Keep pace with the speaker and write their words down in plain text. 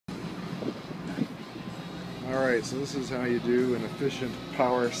Alright, so this is how you do an efficient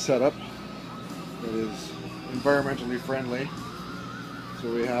power setup that is environmentally friendly.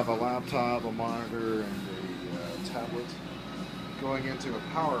 So we have a laptop, a monitor, and a tablet going into a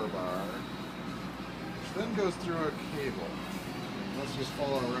power bar, which then goes through a cable. Let's just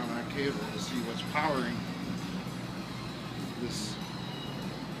follow around that cable to see what's powering this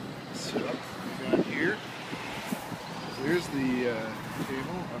setup we got here. So here's the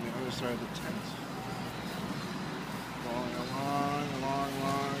cable on the other side of the tent. Following along,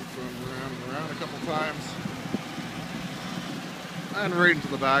 going around and around a couple times. And right into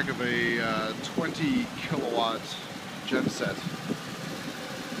the back of a 20 kilowatt gen set.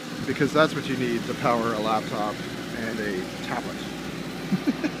 Because that's what you need to power a laptop and a tablet.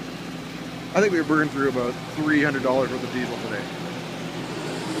 I think we burned through about $300 worth of diesel today.